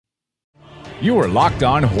You are Locked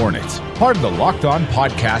On Hornets, part of the Locked On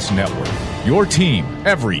Podcast Network. Your team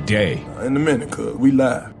every day. In a minute, cuz we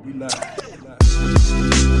live.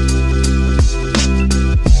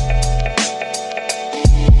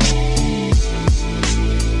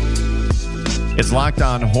 It's Locked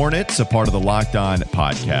On Hornets, a part of the Locked On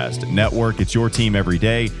Podcast Network. It's your team every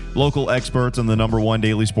day. Local experts on the #1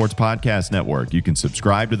 daily sports podcast network. You can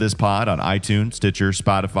subscribe to this pod on iTunes, Stitcher,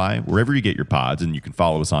 Spotify, wherever you get your pods. And you can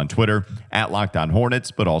follow us on Twitter at Locked On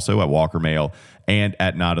Hornets, but also at Walker Mail and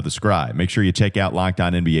at Nod of the Scribe. Make sure you check out Locked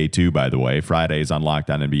On NBA too, by the way. Fridays on Locked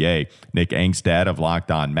On NBA. Nick Angstad of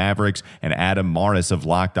Locked On Mavericks and Adam Morris of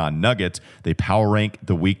Locked On Nuggets. They power rank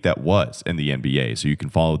the week that was in the NBA. So you can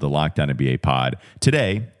follow the Locked On NBA pod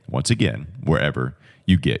today, once again, wherever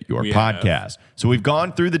you get your podcast. So we've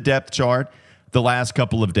gone through the depth chart the last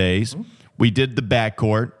couple of days. We did the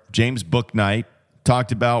backcourt. James Bouknight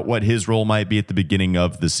talked about what his role might be at the beginning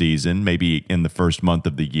of the season, maybe in the first month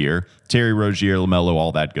of the year. Terry Rozier, LaMelo,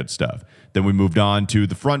 all that good stuff. Then we moved on to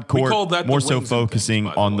the front court, more so focusing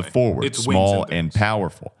on the forward, small and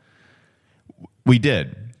powerful. We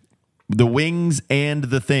did. The wings and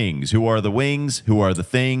the things. Who are the wings? Who are the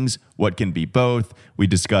things? What can be both? We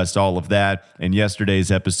discussed all of that in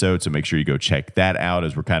yesterday's episode, so make sure you go check that out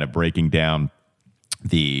as we're kind of breaking down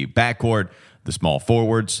the backcourt, the small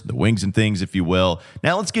forwards, the wings and things, if you will.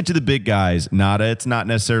 Now let's get to the big guys. Nada, it's not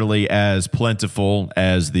necessarily as plentiful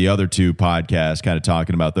as the other two podcasts, kind of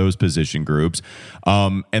talking about those position groups.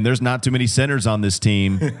 And there's not too many centers on this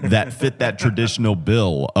team that fit that traditional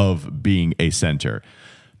bill of being a center.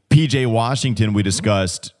 PJ Washington, we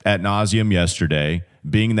discussed ad nauseum yesterday,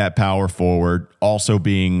 being that power forward, also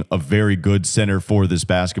being a very good center for this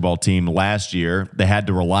basketball team last year. They had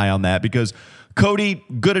to rely on that because Cody,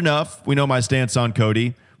 good enough. We know my stance on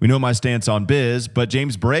Cody. We know my stance on Biz, but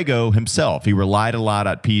James Borrego himself, he relied a lot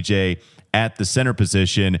on PJ at the center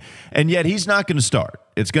position, and yet he's not going to start.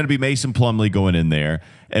 It's going to be Mason Plumlee going in there,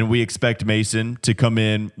 and we expect Mason to come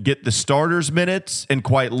in, get the starters minutes, and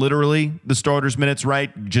quite literally the starters minutes,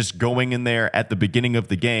 right? Just going in there at the beginning of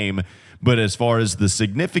the game. But as far as the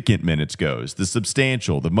significant minutes goes, the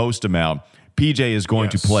substantial, the most amount, PJ is going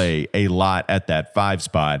to play a lot at that 5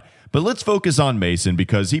 spot. But let's focus on Mason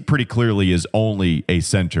because he pretty clearly is only a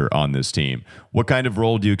center on this team. What kind of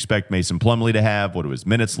role do you expect Mason Plumlee to have? What do his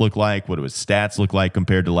minutes look like? What do his stats look like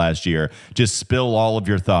compared to last year? Just spill all of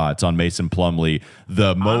your thoughts on Mason Plumlee,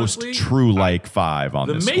 the most true-like 5 on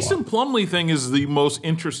this squad. The Mason Plumlee thing is the most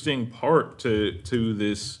interesting part to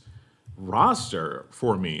this roster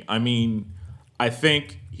for me. I mean, I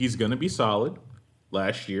think he's going to be solid.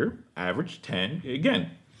 Last year, averaged 10.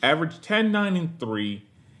 Again, averaged 10, 9, and 3.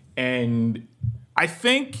 And I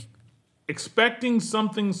think expecting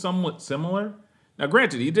something somewhat similar. Now,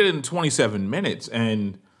 granted, he did it in 27 minutes,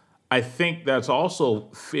 and I think that's also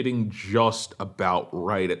fitting just about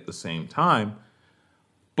right at the same time.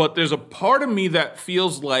 But there's a part of me that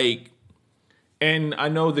feels like, and I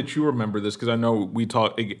know that you remember this because I know we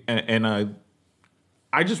talked, and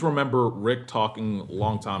I just remember Rick talking a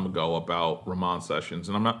long time ago about Ramon Sessions,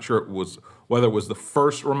 and I'm not sure whether it was the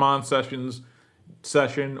first Ramon Sessions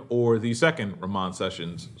session or the second Ramon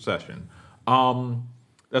Sessions session.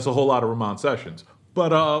 That's a whole lot of Ramon Sessions.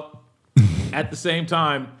 But at the same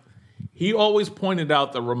time, he always pointed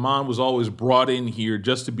out that Ramon was always brought in here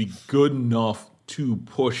just to be good enough to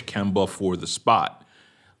push Kemba for the spot.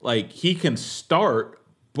 Like, he can start,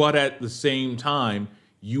 but at the same time,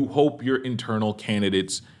 you hope your internal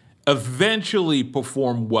candidates eventually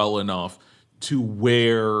perform well enough to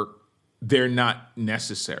where they're not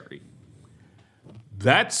necessary.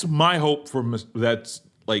 That's my hope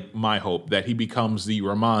my hope that he becomes the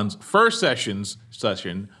Ramon's first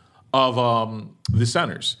session of the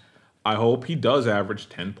centers. I hope he does average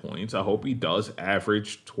 10 points. I hope he does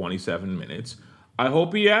average 27 minutes. I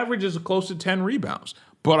hope he averages close to 10 rebounds.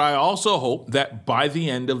 But I also hope that by the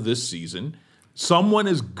end of this season, someone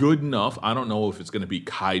is good enough. I don't know if it's going to be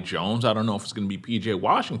Kai Jones. I don't know if it's going to be PJ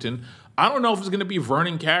Washington. I don't know if it's going to be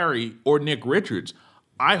Vernon Carey or Nick Richards.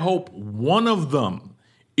 I hope one of them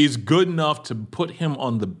is good enough to put him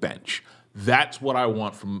on the bench. That's what I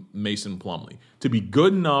want from Mason Plumlee, to be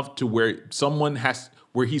good enough to where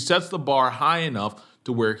where he sets the bar high enough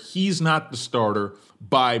to where he's not the starter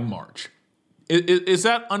by March. Is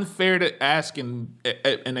that unfair to ask and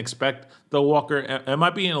expect, though, Walker? Am I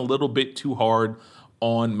being a little bit too hard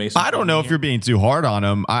on Mason? I don't know if you're being too hard on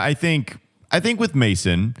him. I think with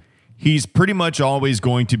Mason, he's pretty much always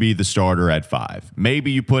going to be the starter at 5. Maybe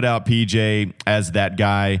you put out PJ as that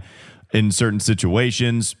guy in certain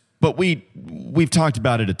situations, but we've talked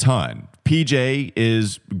about it a ton. PJ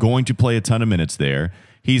is going to play a ton of minutes there.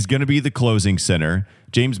 He's going to be the closing center.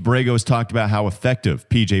 James Borrego has talked about how effective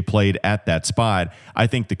PJ played at that spot. I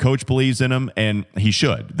think the coach believes in him, and he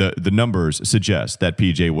should. The numbers suggest that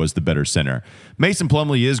PJ was the better center. Mason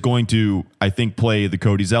Plumlee is going to, I think, play the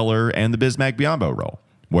Cody Zeller and the Bismack Biyombo role,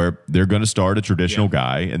 where they're going to start a traditional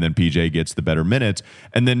guy, and then PJ gets the better minutes.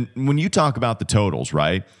 And then when you talk about the totals,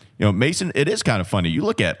 right? Mason, it is kind of funny. You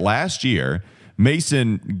look at last year,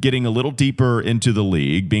 Mason getting a little deeper into the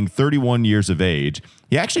league, being 31 years of age,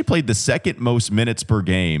 he actually played the second most minutes per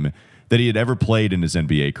game that he had ever played in his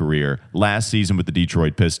NBA career last season with the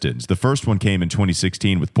Detroit Pistons. The first one came in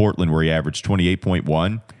 2016 with Portland, where he averaged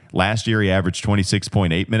 28.1. Last year, he averaged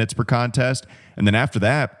 26.8 minutes per contest. And then after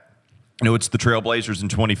that, it's the Trailblazers in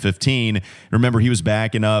 2015. Remember, he was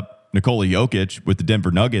backing up Nikola Jokic with the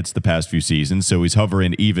Denver Nuggets the past few seasons, so he's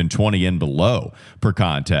hovering even 20 and below per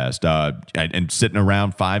contest, and sitting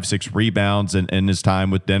around 5-6 rebounds in his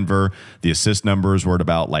time with Denver. The assist numbers were at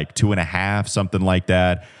about like 2.5, something like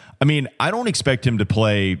that. I mean, I don't expect him to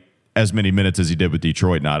play as many minutes as he did with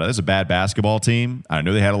Detroit. Nada. That's a bad basketball team. I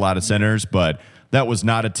know they had a lot of centers, but that was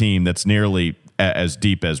not a team that's nearly as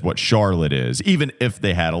deep as what Charlotte is, even if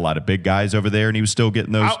they had a lot of big guys over there and he was still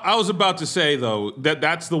getting those. I was about to say, though,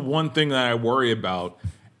 that's the one thing that I worry about,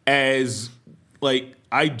 as, like,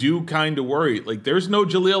 I do kind of worry. Like, there's no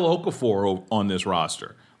Jahlil Okafor on this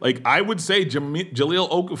roster. Like, I would say Jahlil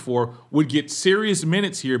Okafor would get serious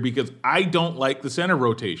minutes here because I don't like the center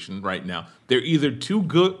rotation right now. They're either too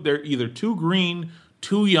good, they're either too green,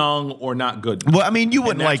 too young, or not good enough. Well, I mean, you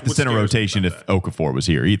wouldn't like the center rotation if Okafor was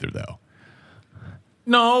here either, though.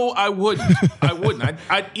 No, I wouldn't.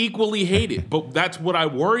 I'd equally hate it. But that's what I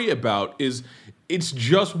worry about, is it's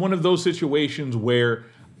just one of those situations where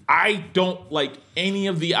I don't like any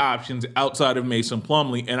of the options outside of Mason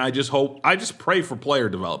Plumlee, and I just pray for player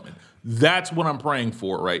development. That's what I'm praying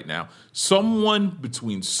for right now. Someone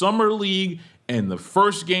between Summer League and the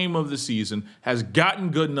first game of the season has gotten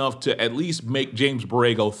good enough to at least make James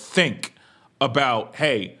Borrego think about,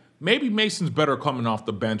 hey, maybe Mason's better coming off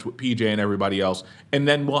the bench with PJ and everybody else, and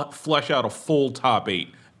then we'll flesh out a full top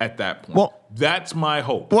 8 at that point. Well, that's my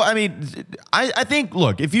hope. Well, I mean, I think,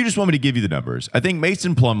 look, if you just want me to give you the numbers, I think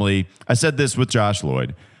Mason Plumlee, I said this with Josh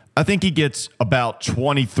Lloyd, I think he gets about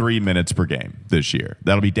 23 minutes per game this year.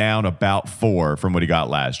 That'll be down about 4 from what he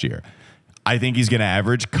got last year. I think he's going to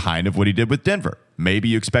average kind of what he did with Denver. Maybe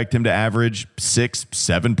you expect him to average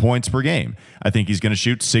 6-7 points per game. I think he's going to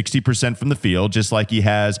shoot 60% from the field, just like he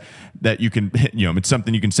has that you can, it's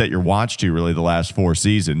something you can set your watch to really the last 4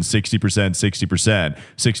 seasons, 60%, 60%,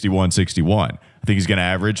 61, 61. I think he's going to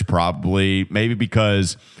average probably, maybe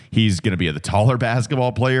because he's going to be the taller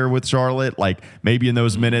basketball player with Charlotte, like maybe in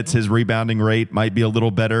those minutes his rebounding rate might be a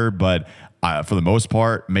little better, but for the most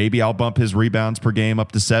part, maybe I'll bump his rebounds per game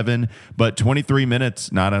up to 7, but 23 minutes,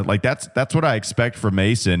 that's what I expect from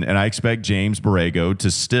Mason, and I expect James Borrego to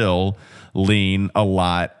still lean a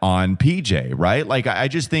lot on PJ, right? Like, I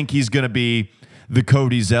just think he's going to be the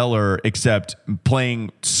Cody Zeller, except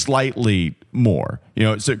playing slightly more.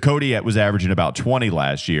 So Cody was averaging about 20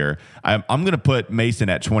 last year. I'm going to put Mason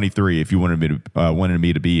at 23 if you wanted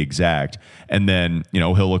me to be exact, and then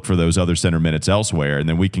he'll look for those other center minutes elsewhere, and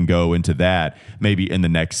then we can go into that maybe in the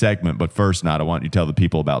next segment. But first, I want you to tell the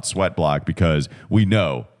people about Sweatblock, because we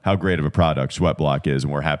know how great of a product Sweatblock is,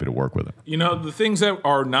 and we're happy to work with them. The things that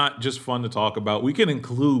are not just fun to talk about, we can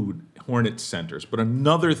include Hornets centers, but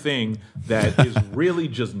another thing that is really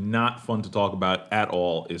just not fun to talk about at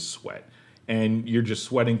all is sweat. And you're just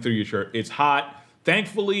sweating through your shirt. It's hot.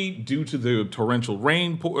 Thankfully, due to the torrential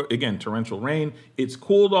rain, it's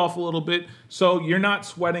cooled off a little bit, so you're not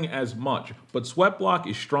sweating as much. But Sweatblock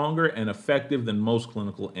is stronger and effective than most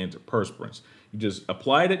clinical antiperspirants. You just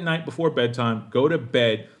apply it at night before bedtime, go to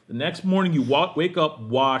bed. The next morning, you wake up,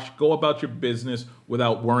 wash, go about your business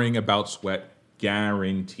without worrying about sweat.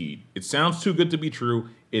 Guaranteed. It sounds too good to be true.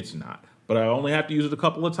 It's not. But I only have to use it a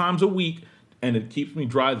couple of times a week, and it keeps me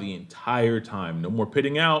dry the entire time. No more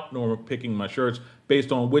pitting out, no more picking my shirts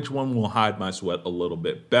based on which one will hide my sweat a little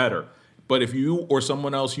bit better. But if you or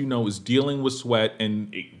someone else is dealing with sweat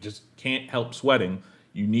and it just can't help sweating,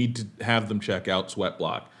 you need to have them check out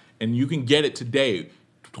Sweatblock. And you can get it today,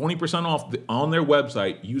 20% off on their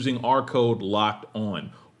website using our code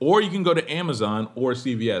LOCKEDON. Or you can go to Amazon or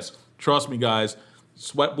CVS. Trust me, guys,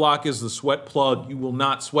 Sweatblock is the sweat plug. You will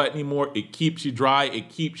not sweat anymore. It keeps you dry. It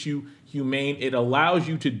keeps you humane. It allows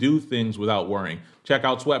you to do things without worrying. Check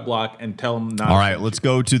out Sweatblock and tell them not. All right, let's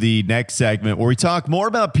go to the next segment where we talk more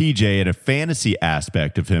about PJ and a fantasy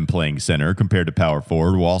aspect of him playing center compared to power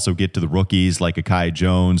forward. We'll also get to the rookies like Akai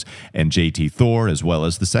Jones and JT Thor, as well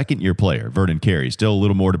as the second-year player, Vernon Carey. Still a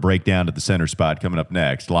little more to break down at the center spot coming up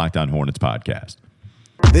next. Locked On Hornets podcast.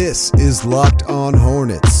 This is Locked On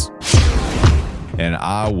Hornets. And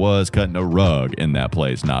I was cutting a rug in that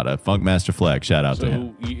place, Nada. Funkmaster Flex, shout out to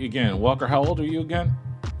him. Again, Walker, how old are you again?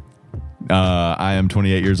 I am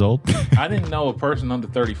 28 years old. I didn't know a person under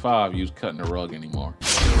 35 used cutting a rug anymore.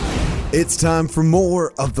 It's time for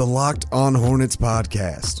more of the Locked On Hornets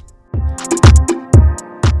podcast.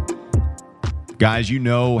 Guys, you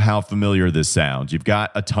know how familiar this sounds. You've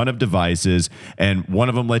got a ton of devices, and one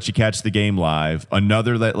of them lets you catch the game live.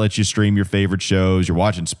 Another that lets you stream your favorite shows. You're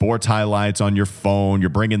watching sports highlights on your phone. You're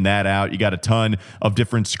bringing that out. You got a ton of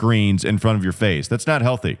different screens in front of your face. That's not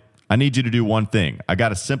healthy. I need you to do one thing. I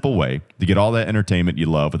got a simple way to get all that entertainment you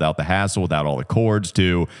love without the hassle, without all the cords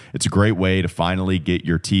too. It's a great way to finally get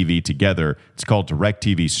your TV together. It's called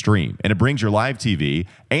DirecTV Stream, and it brings your live TV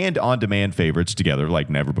and on-demand favorites together like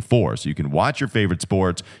never before. So you can watch your favorite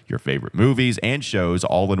sports, your favorite movies, and shows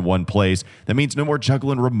all in one place. That means no more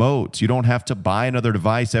juggling remotes. You don't have to buy another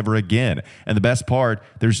device ever again. And the best part,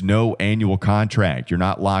 there's no annual contract. You're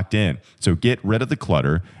not locked in. So get rid of the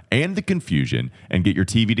clutter and the confusion and get your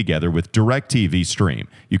TV together with DirecTV Stream.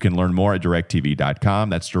 You can learn more at directtv.com.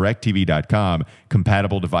 That's directtv.com.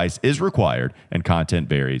 Compatible device is required and content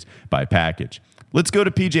varies by package. Let's go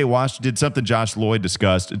to PJ Washington. Did something Josh Lloyd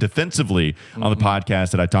discussed defensively on the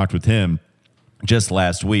podcast that I talked with him just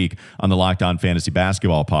last week on the Locked On Fantasy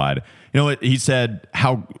Basketball pod. You know what? He said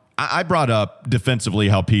how I brought up defensively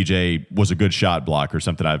how PJ was a good shot blocker,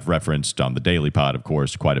 something I've referenced on the Daily Pod, of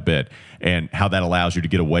course, quite a bit, and how that allows you to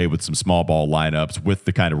get away with some small ball lineups with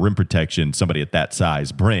the kind of rim protection somebody at that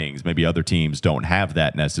size brings. Maybe other teams don't have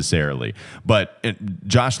that necessarily. But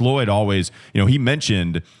Josh Lloyd always, he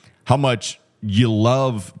mentioned how much you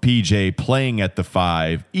love PJ playing at the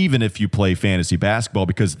 5, even if you play fantasy basketball,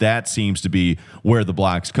 because that seems to be where the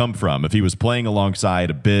blocks come from. If he was playing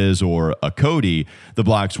alongside a Biz or a Cody, the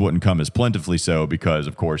blocks wouldn't come as plentifully so because,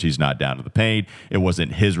 of course, he's not down to the paint. It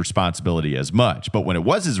wasn't his responsibility as much. But when it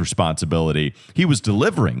was his responsibility, he was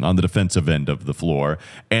delivering on the defensive end of the floor.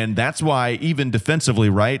 And that's why even defensively,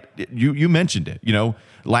 right, you mentioned it,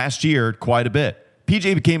 last year quite a bit.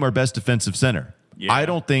 PJ became our best defensive center. Yeah. I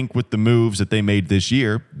don't think with the moves that they made this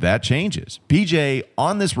year, that changes. PJ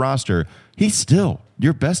on this roster, he's still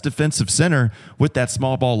your best defensive center with that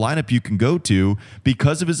small ball lineup you can go to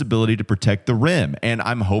because of his ability to protect the rim. And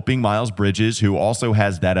I'm hoping Miles Bridges, who also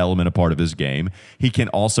has that element a part of his game, he can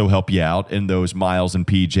also help you out in those Miles and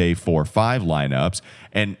PJ 4-5 lineups.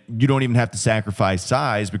 And you don't even have to sacrifice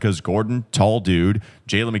size because Gordon, tall dude,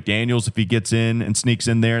 Jalen McDaniels, if he gets in and sneaks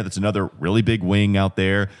in there, that's another really big wing out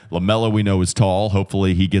there. LaMelo, we know, is tall.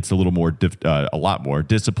 Hopefully he gets a little more, a lot more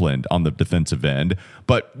disciplined on the defensive end.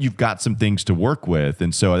 But you've got some things to work with.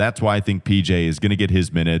 And so that's why I think PJ is going to get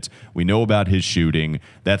his minutes. We know about his shooting.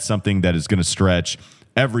 That's something that is going to stretch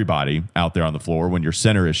everybody out there on the floor. When your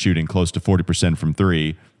center is shooting close to 40% from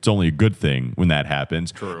 3, it's only a good thing when that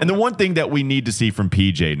happens. True. And the one thing that we need to see from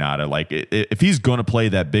PJ, Nada, like if he's going to play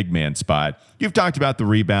that big man spot, you've talked about the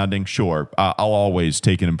rebounding. Sure, I'll always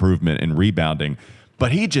take an improvement in rebounding.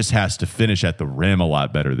 But he just has to finish at the rim a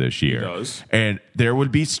lot better this year. He does. And there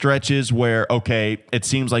would be stretches where, okay, it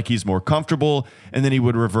seems like he's more comfortable, and then he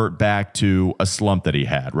would revert back to a slump that he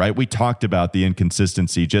had, right? We talked about the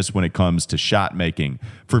inconsistency just when it comes to shot making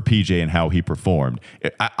for PJ and how he performed.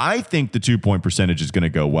 I think the 2-point percentage is going to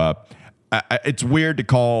go up. It's weird to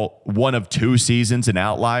call one of 2 seasons an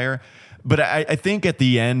outlier, but I think at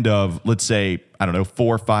the end of, let's say, 4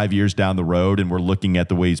 or 5 years down the road, and we're looking at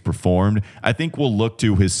the way he's performed, I think we'll look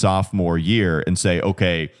to his sophomore year and say,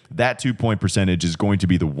 okay, that 2-point percentage is going to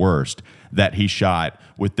be the worst that he shot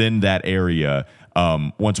within that area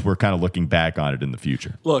once we're kind of looking back on it in the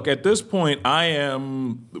future. Look, at this point, I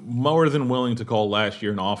am more than willing to call last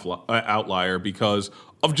year an outlier because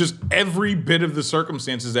of just every bit of the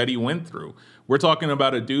circumstances that he went through. We're talking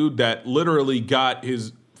about a dude that literally got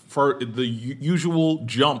his the usual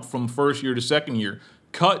jump from first year to second year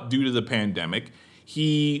cut due to the pandemic.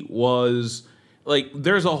 He was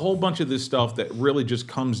there's a whole bunch of this stuff that really just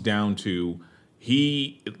comes down to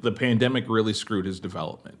the pandemic really screwed his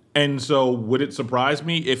development. And so would it surprise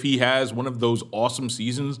me if he has one of those awesome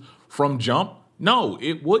seasons from jump? No,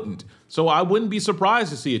 it wouldn't. So I wouldn't be surprised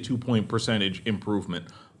to see a 2-point percentage improvement.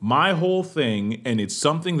 My whole thing, and it's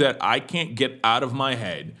something that I can't get out of my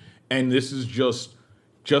head, and this is just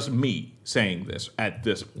me saying this at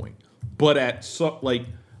this point. but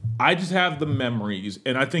I just have the memories,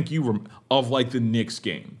 and I think of like the Knicks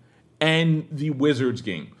game and the Wizards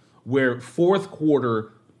game, where fourth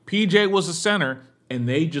quarter, PJ was a center, and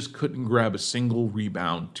they just couldn't grab a single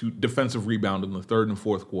defensive rebound in the third and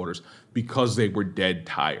fourth quarters because they were dead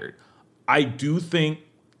tired. I do think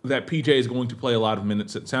that PJ is going to play a lot of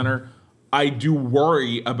minutes at center. I do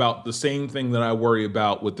worry about the same thing that I worry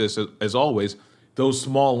about with this, as always. Those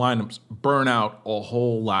small lineups burn out a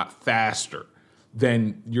whole lot faster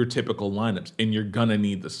than your typical lineups, and you're going to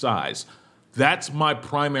need the size. That's my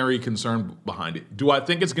primary concern behind it. Do I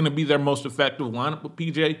think it's going to be their most effective lineup with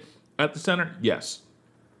PJ at the center? Yes.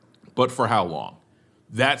 But for how long?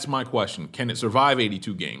 That's my question. Can it survive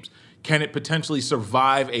 82 games? Can it potentially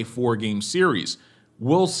survive a 4-game series?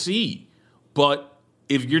 We'll see. But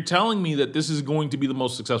if you're telling me that this is going to be the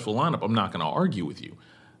most successful lineup, I'm not going to argue with you.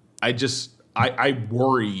 I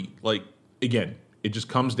worry, again, it just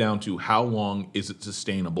comes down to how long is it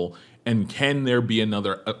sustainable, and can there be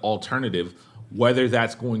another alternative, whether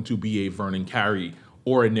that's going to be a Vernon Carey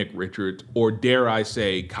or a Nick Richards, or dare I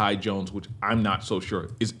say Kai Jones, which I'm not so sure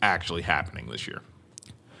is actually happening this year.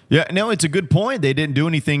 Yeah, no, it's a good point. They didn't do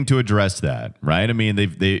anything to address that, right? I mean,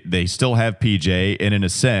 they still have PJ, and in a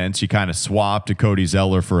sense, you kind of swapped a Cody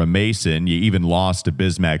Zeller for a Mason. You even lost to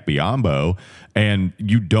Bismack Biyombo, and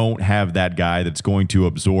you don't have that guy that's going to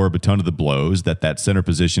absorb a ton of the blows that center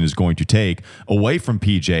position is going to take away from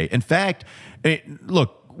PJ. In fact,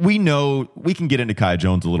 look, we know we can get into Kai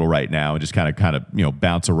Jones a little right now and just kind of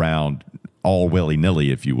bounce around all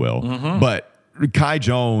willy-nilly, if you will. Mm-hmm. But Kai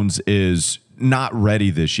Jones is not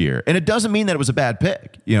ready this year, and it doesn't mean that it was a bad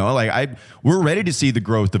pick. We're ready to see the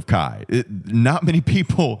growth of Kai. Not many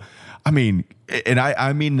people, I mean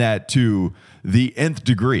that to the nth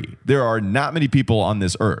degree. There are not many people on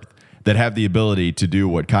this earth that have the ability to do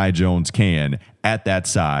what Kai Jones can at that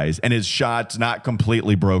size, and his shot's not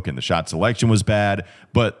completely broken. The shot selection was bad,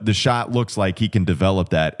 but the shot looks like he can develop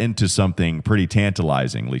that into something pretty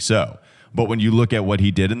tantalizingly so. But when you look at what he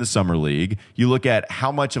did in the Summer League, you look at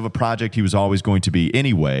how much of a project he was always going to be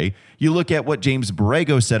anyway, you look at what James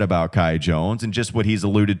Borrego said about Kai Jones and just what he's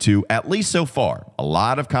alluded to, at least so far. A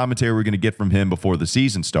lot of commentary we're going to get from him before the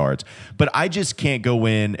season starts. But I just can't go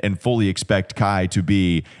in and fully expect Kai to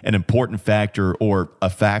be an important factor or a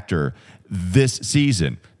factor this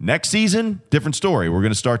season. Next season, different story. We're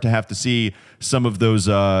going to start to have to see some of those,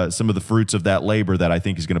 some of the fruits of that labor that I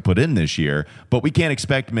think he's going to put in this year. But we can't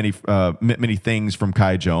expect many things from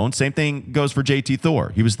Kai Jones. Same thing goes for JT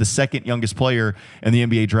Thor. He was the second youngest player in the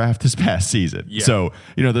NBA draft this past season. Yeah. So,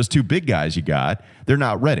 those two big guys you got, they're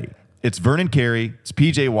not ready. It's Vernon Carey, it's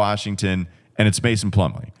PJ Washington, and it's Mason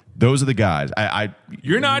Plumlee. Those are the guys.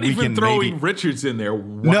 You're not even throwing Richards in there.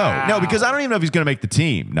 Wow. No, because I don't even know if he's going to make the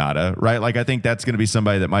team, Nada, right? I think that's going to be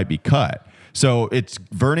somebody that might be cut. So it's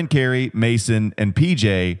Vernon Carey, Mason, and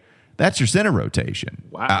PJ. That's your center rotation.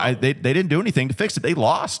 Wow. They didn't do anything to fix it. They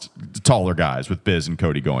lost the taller guys with Biz and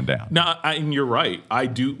Cody going down. No, and you're right. I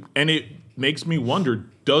do. And it makes me wonder,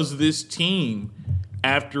 does this team,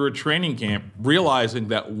 after a training camp, realizing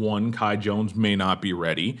that, one, Kai Jones may not be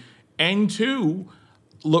ready, and two,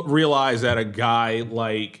 realize that a guy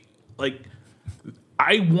like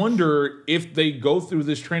I wonder if they go through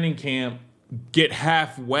this training camp, get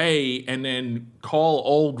halfway, and then call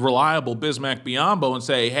old reliable Bismack Biyombo and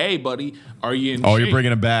say, "Hey, buddy, are you in shape?" You're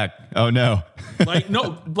bringing him back. Oh no.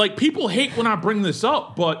 People hate when I bring this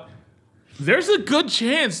up, but there's a good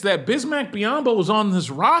chance that Bismack Biyombo is on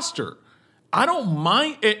this roster. I don't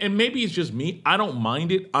mind, and maybe it's just me. I don't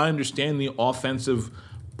mind it. I understand the offensive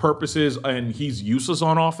purposes, and he's useless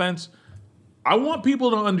on offense. I want people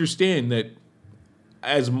to understand that,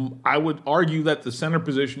 as I would argue that the center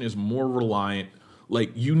position is more reliant.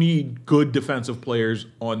 You need good defensive players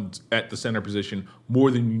at the center position more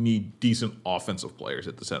than you need decent offensive players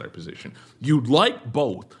at the center position. You'd like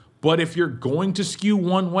both, but if you're going to skew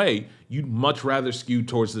one way, you'd much rather skew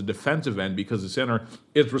towards the defensive end because the center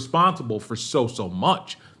is responsible for so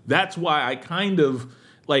much. That's why I kind of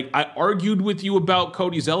I argued with you about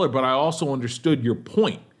Cody Zeller, but I also understood your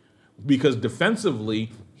point because defensively,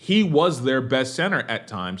 he was their best center at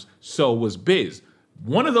times. So was Biz.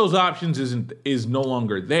 One of those options is no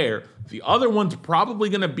longer there. The other one's probably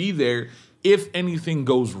going to be there if anything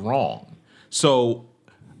goes wrong. So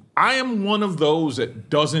I am one of those that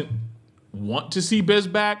doesn't want to see Biz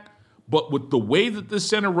back, but with the way that the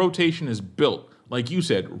center rotation is built, like you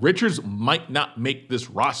said, Richards might not make this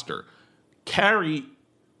roster. Carey,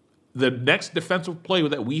 the next defensive play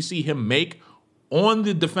that we see him make on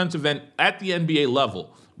the defensive end at the NBA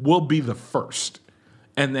level will be the first.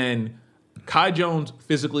 And then Kai Jones,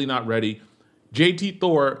 physically not ready. JT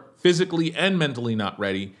Thor, physically and mentally not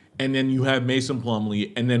ready. And then you have Mason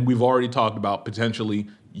Plumlee, and then we've already talked about potentially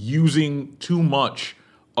using too much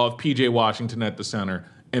of PJ Washington at the center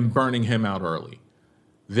and burning him out early.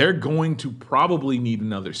 They're going to probably need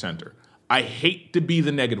another center. I hate to be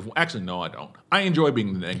the negative one. Actually, no, I don't. I enjoy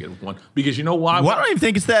being the negative one because you know why? Well, I don't even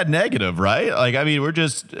think it's that negative, right? Like, I mean,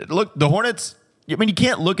 look, the Hornets, I mean, you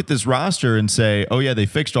can't look at this roster and say, oh, yeah, they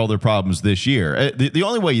fixed all their problems this year. The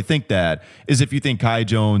only way you think that is if you think Kai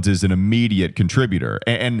Jones is an immediate contributor.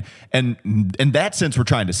 And in that sense, we're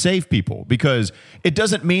trying to save people because it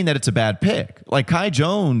doesn't mean that it's a bad pick. Like Kai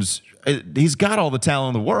Jones, he's got all the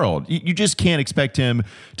talent in the world. You just can't expect him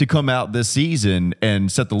to come out this season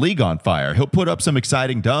and set the league on fire. He'll put up some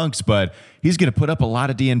exciting dunks, but he's going to put up a lot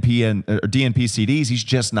of DNP CDs. He's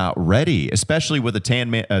just not ready, especially with a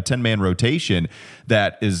 10-man rotation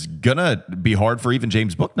that is going to be hard for even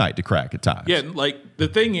James Bouknight to crack at times. Yeah, like the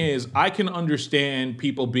thing is, I can understand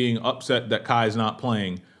people being upset that Kai's not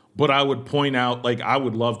playing. But I would point out, like, I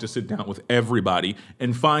would love to sit down with everybody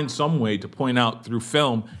and find some way to point out through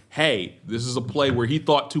film, hey, this is a play where he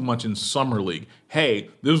thought too much in Summer League. Hey,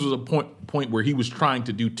 this was a point where he was trying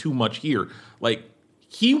to do too much here. Like,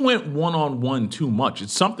 he went one-on-one too much.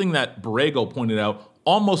 It's something that Borrego pointed out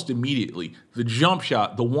almost immediately. The jump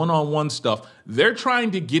shot, the one-on-one stuff, they're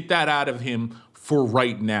trying to get that out of him for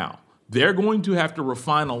right now. They're going to have to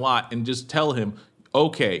refine a lot and just tell him,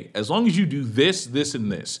 okay, as long as you do this, this, and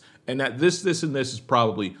this, and that this, and this is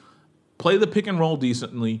probably play the pick and roll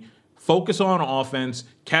decently, focus on offense,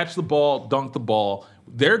 catch the ball, dunk the ball.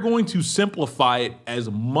 They're going to simplify it as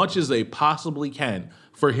much as they possibly can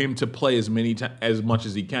for him to play as much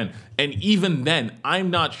as he can. And even then, I'm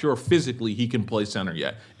not sure physically he can play center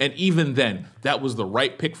yet. And even then, that was the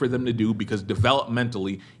right pick for them to do because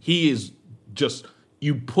developmentally, he is just...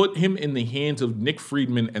 You put him in the hands of Nick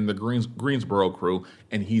Friedman and the Greensboro crew,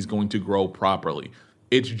 and he's going to grow properly.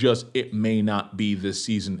 It's just, it may not be this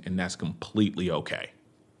season, and that's completely okay.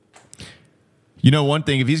 You know, one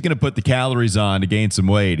thing, if he's going to put the calories on to gain some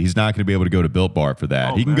weight, he's not going to be able to go to Built Bar for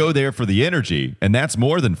that. He can go there for the energy, and that's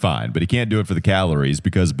more than fine, but he can't do it for the calories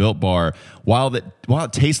because Built Bar, while it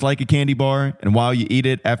tastes like a candy bar, and while you eat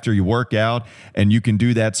it after you work out, and you can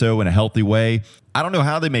do that so in a healthy way, I don't know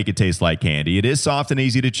how they make it taste like candy. It is soft and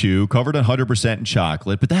easy to chew, covered 100% in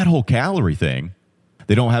chocolate, but that whole calorie thing,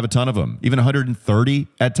 they don't have a ton of them, even 130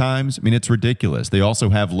 at times. I mean, it's ridiculous. They also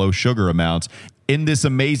have low sugar amounts in this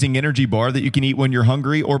amazing energy bar that you can eat when you're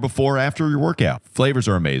hungry or before or after your workout. Flavors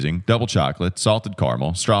are amazing. Double chocolate, salted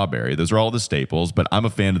caramel, strawberry. Those are all the staples, but I'm a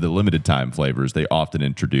fan of the limited time flavors they often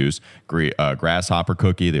introduce. Grasshopper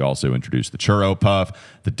cookie. They also introduce the churro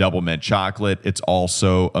puff, the double mint chocolate. It's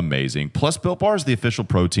also amazing. Plus, Built Bar is the official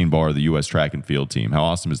protein bar of the U.S. track and field team. How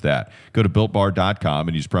awesome is that? Go to BuiltBar.com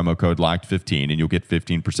and use promo code LOCKED15 and you'll get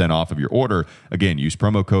 15% off of your order. Again, use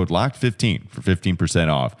promo code LOCKED15 for 15%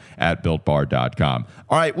 off at BuiltBar.com.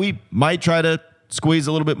 All right, we might try to squeeze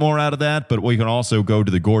a little bit more out of that, but we can also go to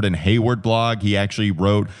the Gordon Hayward blog. He actually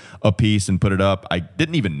wrote a piece and put it up. I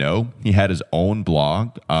didn't even know he had his own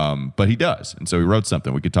blog, but he does. And so he wrote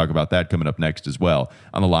something. We could talk about that coming up next as well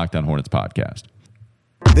on the Locked On Hornets podcast.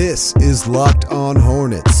 This is Locked On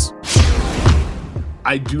Hornets.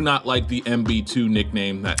 I do not like the MB2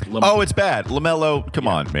 nickname. It's bad. LaMelo, come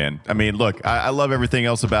on, man. I mean, look, I love everything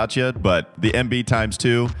else about you, but the MB times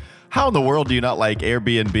 2... How in the world do you not like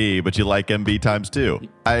Airbnb, but you like MB times 2?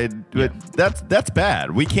 That's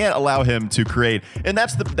bad. We can't allow him to create, and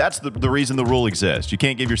that's the reason the rule exists. You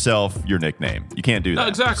can't give yourself your nickname. You can't do that. No,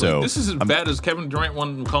 exactly. So, this is as bad as Kevin Durant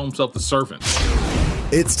wanted to call himself the Servant.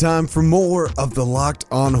 It's time for more of the Locked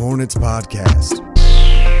On Hornets podcast.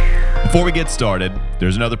 Before we get started,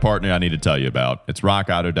 there's another partner I need to tell you about. It's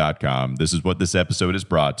RockAuto.com. This is what this episode is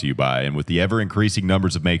brought to you by. And with the ever-increasing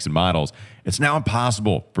numbers of makes and models, it's now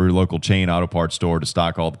impossible for your local chain auto parts store to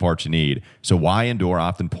stock all the parts you need. So why endure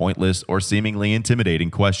often pointless or seemingly intimidating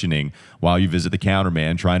questioning while you visit the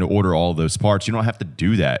counterman trying to order all of those parts? You don't have to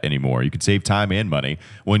do that anymore. You can save time and money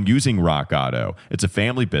when using Rock Auto. It's a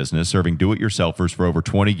family business serving do-it-yourselfers for over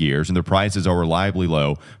 20 years, and their prices are reliably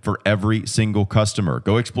low for every single customer.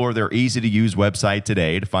 Go explore their easy-to-use website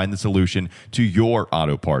today to find the solution to your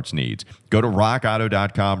auto parts needs. Go to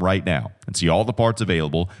rockauto.com right now and see all the parts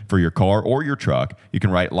available for your car or your truck. You can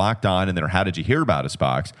write Locked On in their How Did You Hear About Us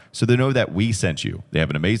box so they know that we sent you. They have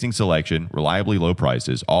an amazing selection, reliably low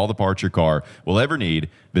prices, all the parts your car will ever need.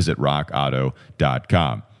 Visit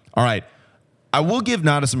rockauto.com. All right, I will give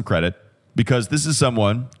Nada some credit because this is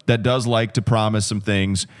someone that does like to promise some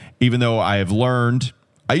things, even though I have learned,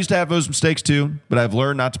 I used to have those mistakes too, but I've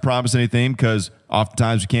learned not to promise anything because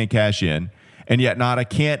oftentimes you can't cash in. And yet Nada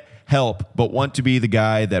can't help, but want to be the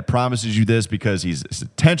guy that promises you this because his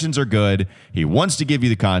intentions are good. He wants to give you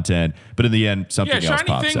the content, but in the end, something else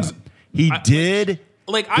pops up.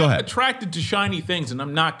 I'm attracted to shiny things, and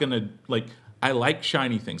I'm not gonna I like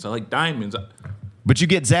shiny things. I like diamonds. But you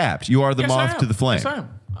get zapped. You are the moth to the flame. Yes, I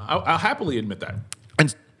am. I'll happily admit that.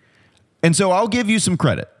 And so I'll give you some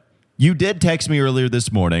credit. You did text me earlier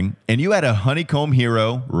this morning, and you had a honeycomb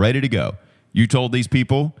hero ready to go. You told these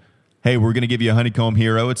people, hey, we're going to give you a honeycomb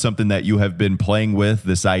hero. It's something that you have been playing with,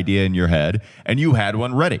 this idea in your head, and you had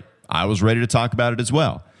one ready. I was ready to talk about it as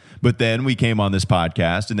well. But then we came on this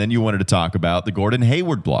podcast, and then you wanted to talk about the Gordon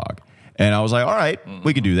Hayward blog. And I was like, all right,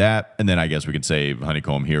 we can do that. And then I guess we could save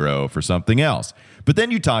honeycomb hero for something else. But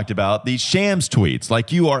then you talked about these Shams tweets.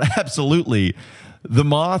 Like, you are absolutely the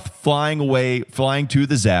moth flying away, flying to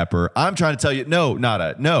the zapper. I'm trying to tell you,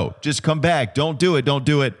 no, just come back. Don't do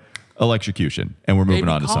it. Electrocution. And we're moving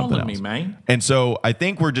on to something else. Man. And so I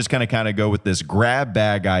think we're just going to kind of go with this grab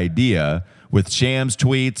bag idea with Shams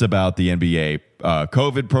tweets about the NBA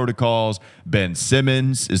COVID protocols. Ben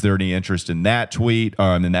Simmons, is there any interest in that tweet,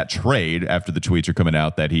 in that trade after the tweets are coming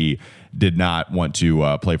out that he did not want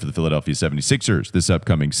to play for the Philadelphia 76ers this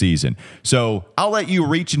upcoming season? So I'll let you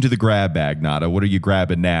reach into the grab bag, Nada. What are you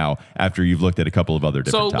grabbing now after you've looked at a couple of other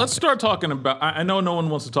different topics? Let's start talking about, I know no one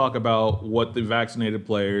wants to talk about what the vaccinated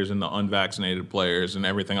players and the unvaccinated players and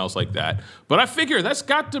everything else like that, but I figure that's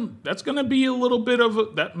going to be a little bit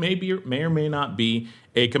of that may or may not be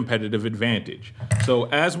a competitive advantage. So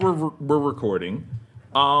as we're recording,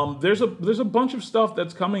 there's a bunch of stuff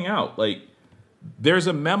that's coming out. Like, there's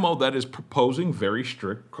a memo that is proposing very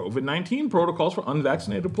strict COVID-19 protocols for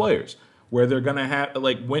unvaccinated players, where they're going to have,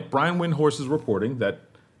 Brian Windhorst is reporting that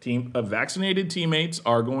vaccinated teammates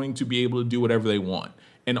are going to be able to do whatever they want.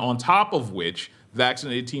 And on top of which,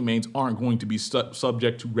 vaccinated teammates aren't going to be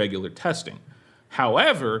subject to regular testing.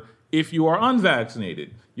 However, if you are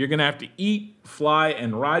unvaccinated, you're going to have to eat, fly,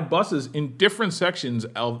 and ride buses in different sections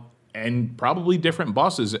and probably different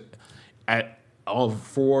buses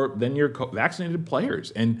than your vaccinated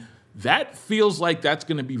players. And that feels like that's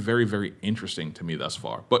going to be very, very interesting to me thus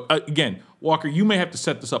far. But again, Walker, you may have to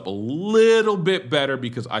set this up a little bit better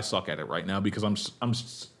because I suck at it right now because I'm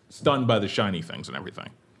stunned by the shiny things and everything.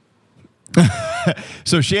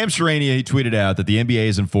 So Shams Charania, he tweeted out that the NBA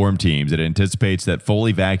has informed teams that it anticipates that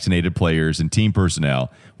fully vaccinated players and team personnel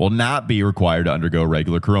will not be required to undergo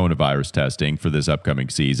regular coronavirus testing for this upcoming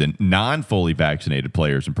season. Non-fully vaccinated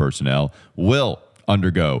players and personnel will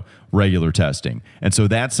undergo regular testing. And so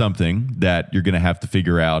that's something that you're going to have to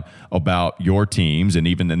figure out about your teams. And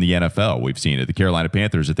even in the NFL, we've seen it. The Carolina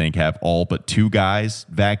Panthers, I think, have all but 2 guys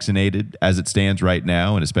vaccinated as it stands right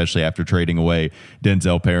now, and especially after trading away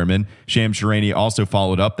Denzel Perriman. Shams Charania also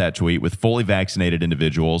followed up that tweet with fully vaccinated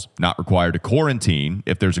individuals not required to quarantine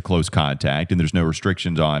if there's a close contact and there's no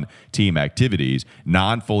restrictions on team activities.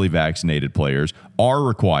 Non-fully vaccinated players are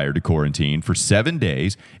required to quarantine for 7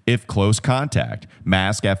 days if close contact.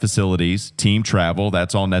 Mask at facilities, team travel,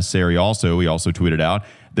 that's all necessary also. He also tweeted out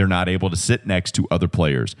they're not able to sit next to other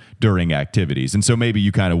players during activities. And so maybe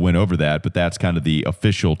you kind of went over that, but that's kind of the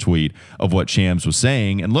official tweet of what Shams was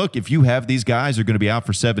saying. And look, if you have these guys who are going to be out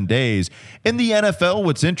for 7 days, in the NFL,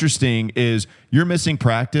 what's interesting is you're missing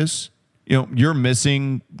practice, you're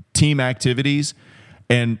missing team activities,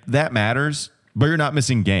 and that matters, but you're not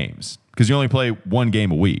missing games because you only play 1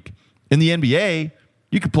 game a week. In the NBA,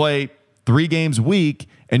 you could play 3 games a week,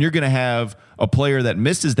 and you're going to have a player that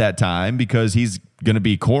misses that time because he's going to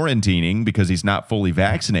be quarantining because he's not fully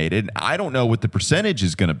vaccinated. I don't know what the percentage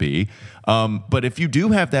is going to be, but if you do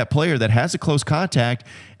have that player that has a close contact,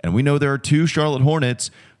 and we know there are 2 Charlotte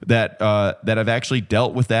Hornets that have actually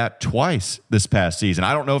dealt with that twice this past season.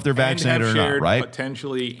 I don't know if they're vaccinated or not, right?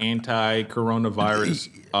 Potentially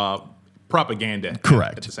anti-coronavirus propaganda.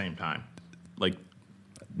 Correct. At the same time.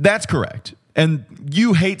 That's correct. And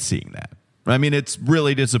you hate seeing that. I mean, it's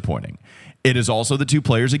really disappointing. It is also the 2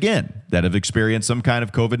 players, again, that have experienced some kind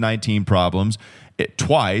of COVID-19 problems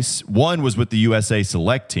twice. One was with the USA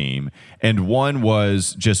Select team, and one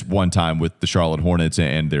was just one time with the Charlotte Hornets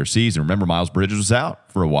and their season. Remember, Miles Bridges was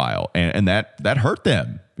out for a while, and that hurt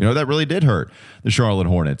them. That really did hurt the Charlotte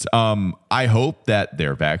Hornets. I hope that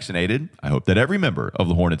they're vaccinated. I hope that every member of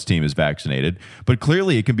the Hornets team is vaccinated. But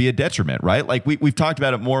clearly it can be a detriment, right? Like we've talked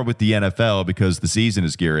about it more with the NFL because the season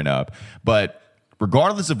is gearing up. But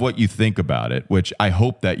regardless of what you think about it, which I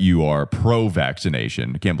hope that you are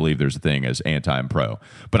pro-vaccination. I can't believe there's a thing as anti and pro.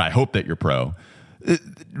 But I hope that you're pro.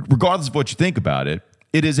 Regardless of what you think about it,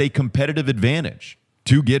 it is a competitive advantage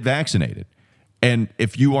to get vaccinated. And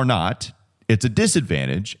if you are not, it's a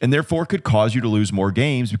disadvantage and therefore could cause you to lose more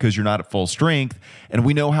games because you're not at full strength. And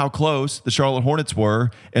we know how close the Charlotte Hornets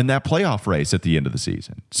were in that playoff race at the end of the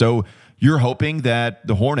season. So you're hoping that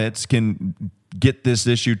the Hornets can get this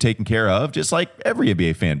issue taken care of, just like every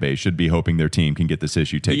NBA fan base should be hoping their team can get this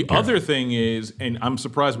issue taken care of. The other thing is, and I'm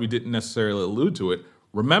surprised we didn't necessarily allude to it,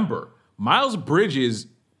 remember, Miles Bridges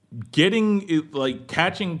catching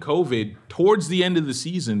COVID towards the end of the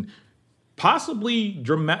season possibly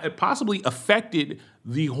affected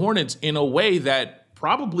the Hornets in a way that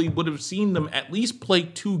probably would have seen them at least play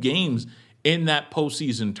 2 games in that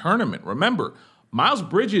postseason tournament. Remember, Miles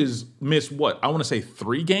Bridges missed I want to say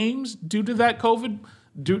 3 games due to that COVID,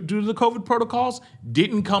 due to the COVID protocols,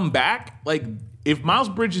 didn't come back. Like, if Miles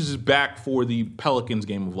Bridges is back for the Pelicans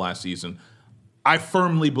game of last season, I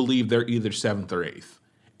firmly believe they're either 7th or 8th.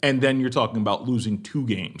 And then you're talking about losing 2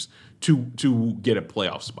 games to get a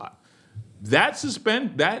playoff spot. That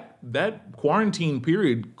quarantine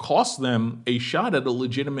period cost them a shot at a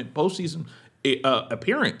legitimate postseason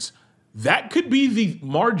appearance. That could be the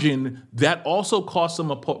margin that also cost them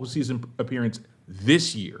a postseason appearance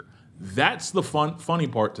this year. That's the funny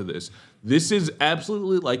part to this. This is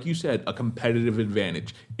absolutely, like you said, a competitive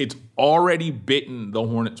advantage. It's already bitten the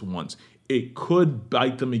Hornets once. It could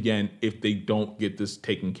bite them again if they don't get this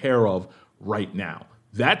taken care of right now.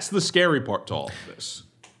 That's the scary part to all of this.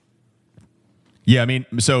 Yeah, I mean,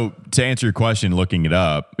 so to answer your question, looking it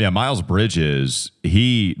up, Miles Bridges,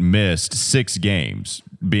 he missed 6 games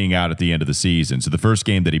being out at the end of the season. So the first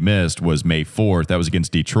game that he missed was May 4th. That was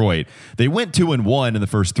against Detroit. They went 2-1 in the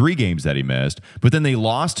first 3 games that he missed, but then they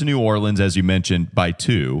lost to New Orleans, as you mentioned, by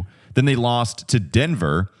 2. Then they lost to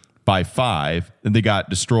Denver by 5. Then they got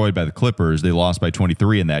destroyed by the Clippers. They lost by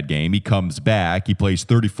 23 in that game. He comes back. He plays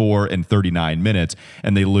 34 and 39 minutes,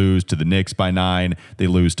 and they lose to the Knicks by 9. They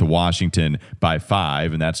lose to Washington by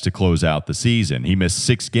 5, and that's to close out the season. He missed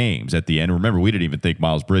 6 games at the end. Remember, we didn't even think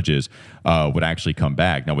Miles Bridges would actually come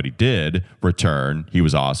back. Now, when he did return, he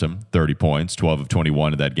was awesome. 30 points, 12 of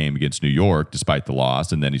 21 in that game against New York, despite the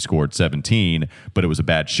loss, and then he scored 17, but it was a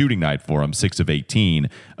bad shooting night for him, 6 of 18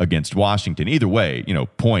 against Washington. Either way,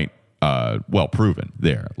 point well proven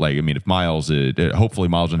there. Like, I mean, if Miles, hopefully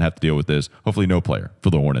Miles doesn't have to deal with this. Hopefully no player for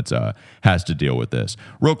the Hornets has to deal with this.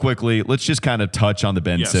 Real quickly, let's just kind of touch on the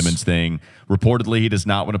Ben Simmons thing. Reportedly, he does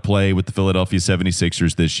not want to play with the Philadelphia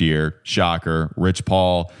 76ers this year. Shocker. Rich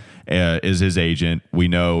Paul is his agent. We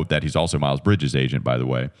know that he's also Miles Bridges' agent, by the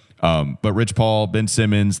way. But Rich Paul, Ben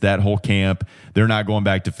Simmons, that whole camp, they're not going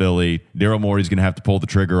back to Philly. Daryl Morey's going to have to pull the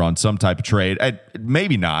trigger on some type of trade.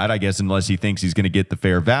 Maybe not, I guess, unless he thinks he's going to get the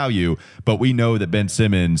fair value. But we know that Ben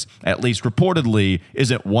Simmons, at least reportedly,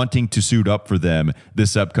 isn't wanting to suit up for them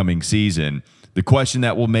this upcoming season. The question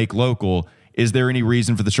that will make local, is there any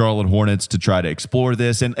reason for the Charlotte Hornets to try to explore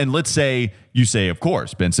this? And let's say you say, of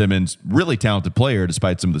course, Ben Simmons, really talented player,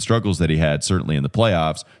 despite some of the struggles that he had, certainly in the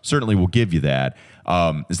playoffs, certainly will give you that.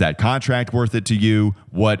 Is that contract worth it to you?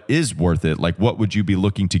 What is worth it? Like, what would you be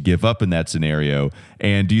looking to give up in that scenario?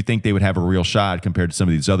 And do you think they would have a real shot compared to some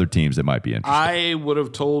of these other teams that might be interested? I would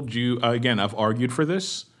have told you, again, I've argued for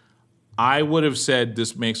this. I would have said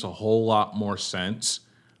this makes a whole lot more sense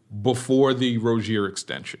before the Rozier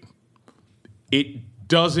extension. It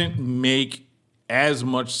doesn't make as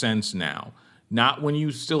much sense now. Not when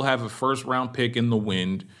you still have a first-round pick in the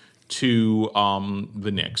wind to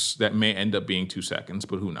the Knicks. That may end up being 2 seconds,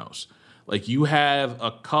 but who knows? Like, you have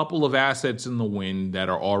a couple of assets in the wind that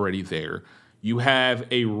are already there. You have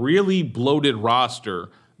a really bloated roster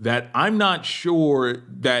that I'm not sure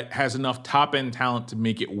that has enough top-end talent to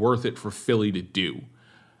make it worth it for Philly to do.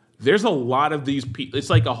 There's a lot of these pieces. It's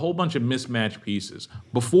like a whole bunch of mismatched pieces.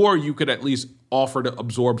 Before, you could at least offer to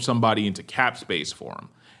absorb somebody into cap space for them.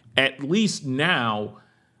 At least now,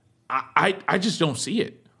 I just don't see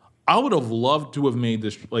it. I would have loved to have made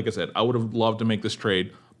this, like I said, I would have loved to make this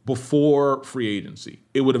trade before free agency.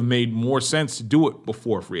 It would have made more sense to do it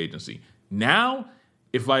before free agency. Now,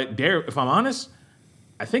 if I'm honest,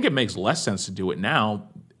 I think it makes less sense to do it now.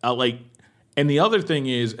 And the other thing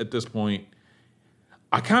is, at this point,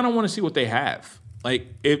 I kind of want to see what they have. Like,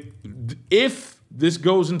 if this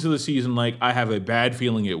goes into the season like I have a bad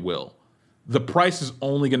feeling it will, the price is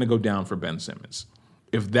only going to go down for Ben Simmons.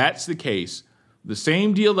 If that's the case, the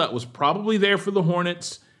same deal that was probably there for the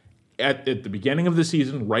Hornets at the beginning of the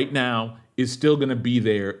season right now is still going to be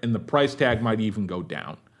there, and the price tag might even go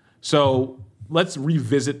down. So let's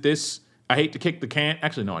revisit this. I hate to kick the can.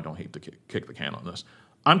 Actually, no, I don't hate to kick the can on this.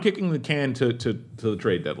 I'm kicking the can to the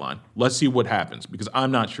trade deadline. Let's see what happens, because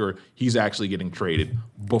I'm not sure he's actually getting traded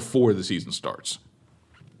before the season starts.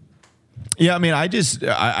 Yeah, I mean,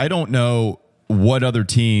 I don't know what other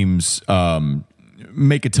teams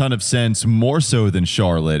make a ton of sense, more so than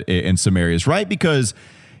Charlotte in some areas, right? Because,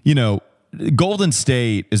 Golden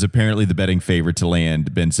State is apparently the betting favorite to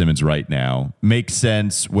land Ben Simmons right now. Makes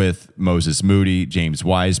sense with Moses Moody, James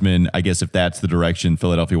Wiseman. I guess if that's the direction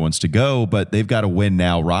Philadelphia wants to go, but they've got a win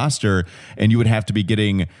now roster, and you would have to be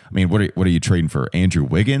getting. I mean, what are you trading for? Andrew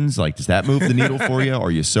Wiggins? Like, does that move the needle for you? Are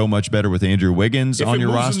you so much better with Andrew Wiggins on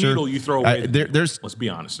your roster? The needle, you throw away. Let's be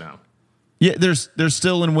honest now. Yeah, they're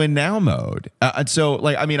still in win now mode. I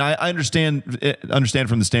understand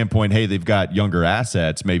from the standpoint, hey, they've got younger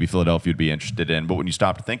assets, maybe Philadelphia would be interested in, but when you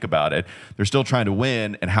stop to think about it, they're still trying to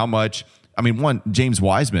win. And how much? I mean, one, James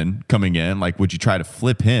Wiseman coming in, like, would you try to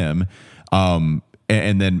flip him? And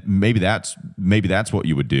then maybe that's what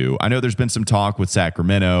you would do. I know there's been some talk with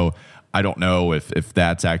Sacramento. I don't know if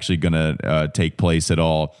that's actually going to take place at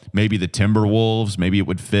all. Maybe the Timberwolves, maybe it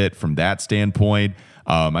would fit from that standpoint.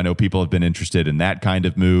 I know people have been interested in that kind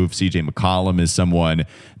of move. CJ McCollum is someone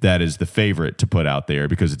that is the favorite to put out there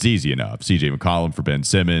because it's easy enough. CJ McCollum for Ben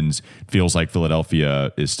Simmons. Feels like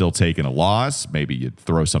Philadelphia is still taking a loss. Maybe you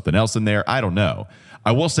throw something else in there. I don't know.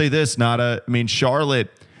 I will say this,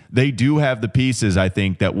 Charlotte, they do have the pieces, I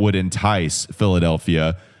think, that would entice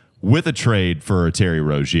Philadelphia with a trade for Terry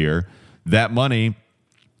Rozier. That money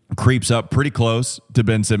creeps up pretty close to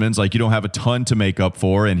Ben Simmons. Like, you don't have a ton to make up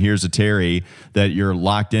for, and here's a Terry that you're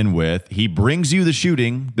locked in with. He brings you the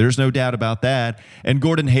shooting. There's no doubt about that. And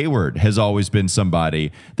Gordon Hayward has always been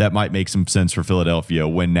somebody that might make some sense for Philadelphia.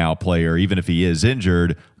 Win now player, even if he is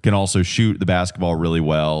injured, can also shoot the basketball really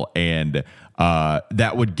well, and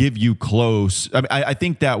that would give you close. I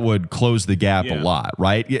think that would close the gap a lot,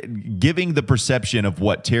 right? Giving the perception of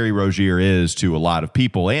what Terry Rozier is to a lot of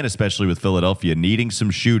people, and especially with Philadelphia needing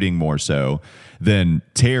some shooting more so than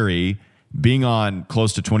Terry being on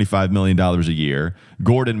close to $25 million a year,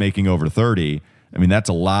 Gordon making over 30. I mean, that's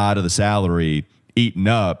a lot of the salary eaten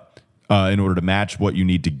up in order to match what you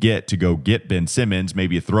need to go get Ben Simmons.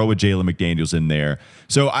 Maybe you throw a Jalen McDaniels in there.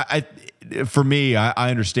 So for me, I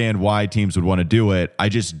understand why teams would want to do it. I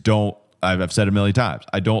just don't. I've said it a million times.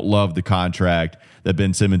 I don't love the contract that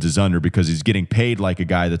Ben Simmons is under because he's getting paid like a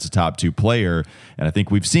guy that's a top 2 player. And I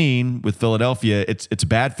think we've seen with Philadelphia, it's a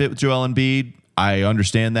bad fit with Joel Embiid. I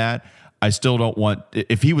understand that. I still don't want.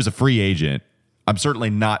 If he was a free agent, I'm certainly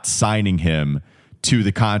not signing him to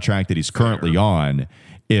the contract that he's currently on.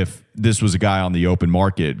 If this was a guy on the open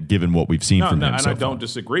market, given what we've seen from him, and I don't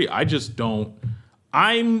disagree. I just don't.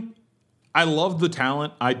 I love the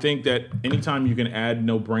talent. I think that anytime you can add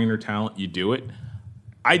no-brainer talent, you do it.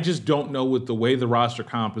 I just don't know with the way the roster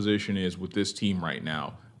composition is with this team right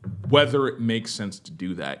now, whether it makes sense to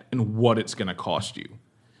do that and what it's going to cost you.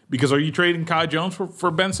 Because are you trading Kai Jones for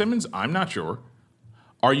Ben Simmons? I'm not sure.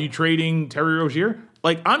 Are you trading Terry Rozier?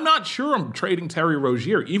 I'm not sure I'm trading Terry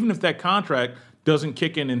Rozier, even if that contract doesn't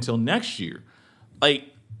kick in until next year.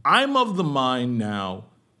 I'm of the mind now,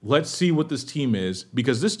 let's see what this team is,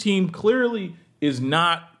 because this team clearly is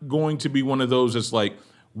not going to be one of those that's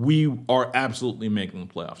we are absolutely making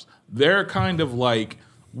the playoffs. They're kind of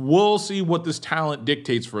we'll see what this talent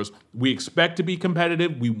dictates for us. We expect to be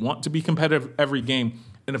competitive. We want to be competitive every game.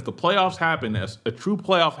 And if the playoffs happen, as a true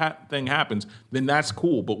playoff thing happens, then that's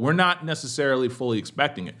cool. But we're not necessarily fully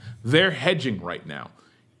expecting it. They're hedging right now.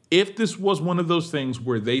 If this was one of those things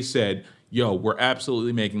where they said, yo, we're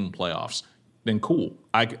absolutely making the playoffs, then cool.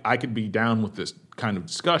 I could be down with this kind of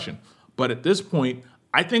discussion. But at this point,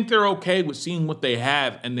 I think they're okay with seeing what they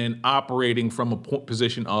have and then operating from a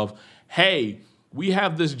position of, hey, we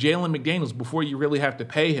have this Jalen McDaniels before you really have to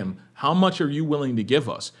pay him. How much are you willing to give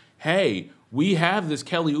us? Hey, we have this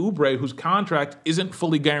Kelly Oubre whose contract isn't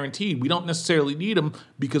fully guaranteed. We don't necessarily need him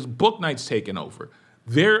because Book Night's taken over.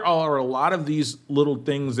 There are a lot of these little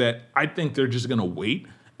things that I think they're just going to wait.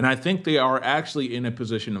 And I think they are actually in a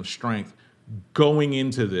position of strength going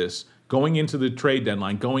into this, going into the trade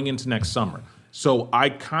deadline, going into next summer. So I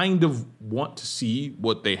kind of want to see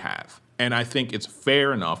what they have. And I think it's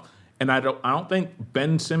fair enough. And I don't think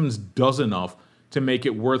Ben Simmons does enough to make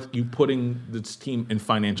it worth you putting this team in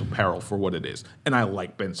financial peril for what it is. And I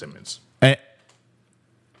like Ben Simmons.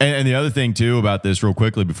 And the other thing, too, about this real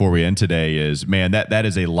quickly before we end today is, man, that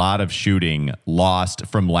is a lot of shooting lost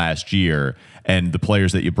from last year. And the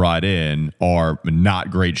players that you brought in are not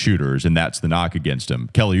great shooters, and that's the knock against them.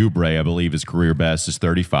 Kelly Oubre, I believe his career best is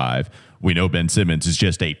 35. we know Ben Simmons is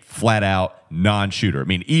just a flat out non-shooter. I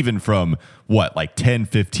mean, even from like 10,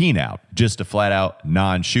 15 out, just a flat out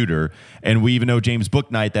non-shooter. And we even know James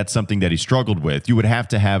Bouknight, that's something that he struggled with. You would have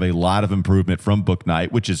to have a lot of improvement from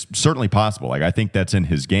Bouknight, which is certainly possible. Like, I think that's in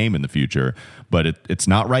his game in the future, but it's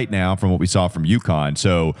not right now from what we saw from UConn.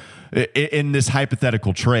 So in this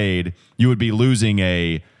hypothetical trade, you would be losing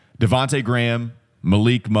a Devontae Graham,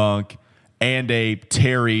 Malik Monk, and a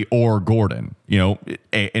Terry or Gordon,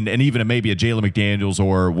 and even maybe a Jalen McDaniels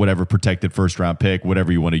or whatever protected first-round pick,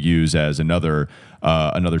 whatever you want to use as another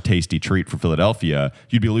tasty treat for Philadelphia.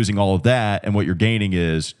 You'd be losing all of that, and what you're gaining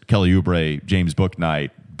is Kelly Oubre, James Bouknight,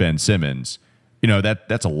 Ben Simmons.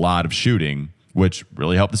 That's a lot of shooting, which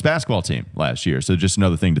really helped this basketball team last year. So just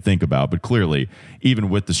another thing to think about. But clearly, even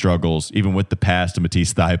with the struggles, even with the pass to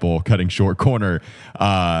Matisse Thybulle cutting short corner,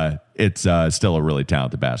 it's still a really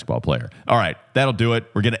talented basketball player. All right, that'll do it.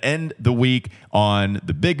 We're going to end the week on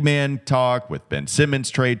the big man talk with Ben Simmons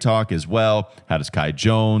trade talk as well. How does Kai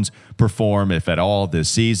Jones perform, if at all, this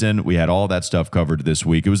season? We had all that stuff covered this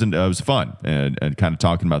week. It was fun and kind of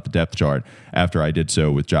talking about the depth chart after I did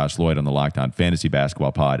so with Josh Lloyd on the Locked On Fantasy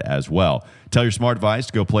Basketball Pod as well. Tell your smart device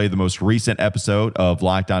to go play the most recent episode of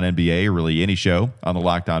Locked On NBA, or really any show on the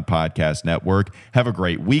Locked On Podcast Network. Have a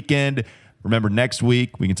great weekend. Remember, next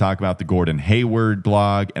week, we can talk about the Gordon Hayward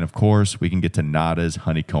blog. And, of course, we can get to Nada's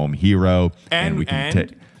Honeycomb Hero. And we can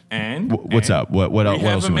what's up? What else? We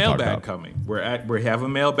have a mailbag coming. We have a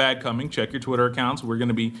mailbag coming. Check your Twitter accounts. We're going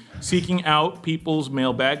to be seeking out people's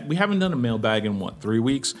mailbag. We haven't done a mailbag in, 3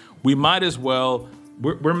 weeks? We might as well.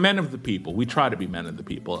 We're men of the people. We try to be men of the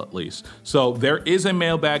people, at least. So there is a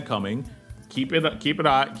mailbag coming. Keep an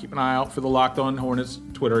eye out for the Locked On Hornets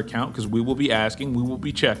Twitter account, because we will be asking, we will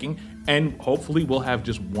be checking, and hopefully we'll have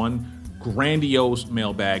just one grandiose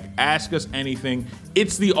mailbag. Ask us anything.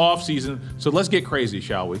 It's the off season, so let's get crazy,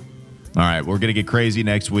 shall we? All right, we're going to get crazy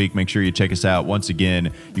next week. Make sure you check us out. Once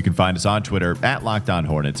again, you can find us on Twitter at Locked On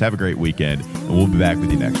Hornets. Have a great weekend, and we'll be back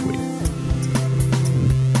with you next week.